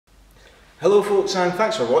Hello folks, and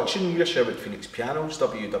thanks for watching. We're Sherwood Phoenix Pianos.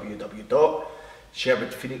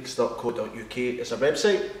 www.sherwoodphoenix.co.uk is our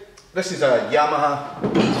website. This is a Yamaha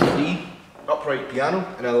B3 upright piano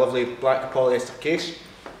in a lovely black polyester case.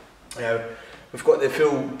 We've got the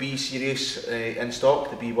full B series in stock,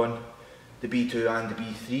 the B1, the B2 and the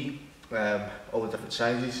B3, all the different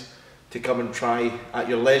sizes, to come and try at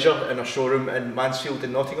your leisure in our showroom in Mansfield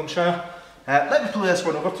in Nottinghamshire. Let me play this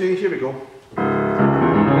one over to you, here we go.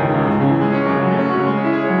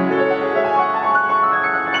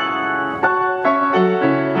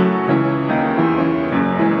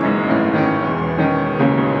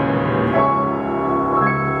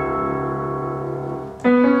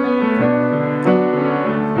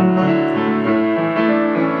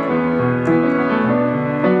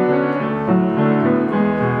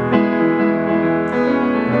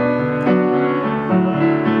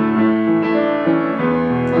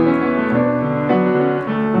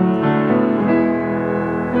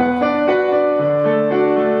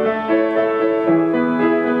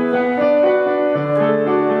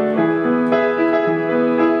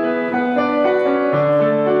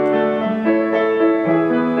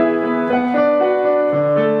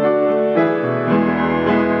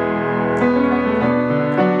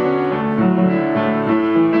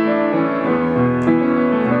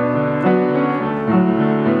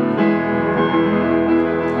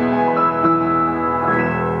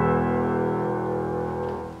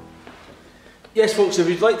 Yes folks, if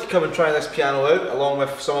you'd like to come and try this piano out along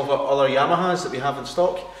with some of our other Yamahas that we have in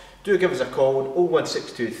stock, do give us a call on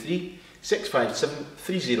 01623 657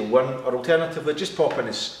 301, or alternatively just pop in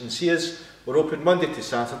and see us. We're open Monday to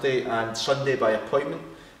Saturday and Sunday by appointment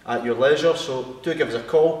at your leisure, so do give us a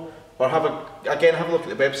call, or have a look at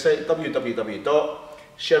the website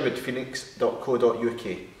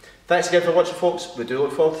www.sherwoodphoenix.co.uk. Thanks again for watching folks, we do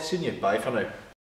look forward to seeing you. Bye for now.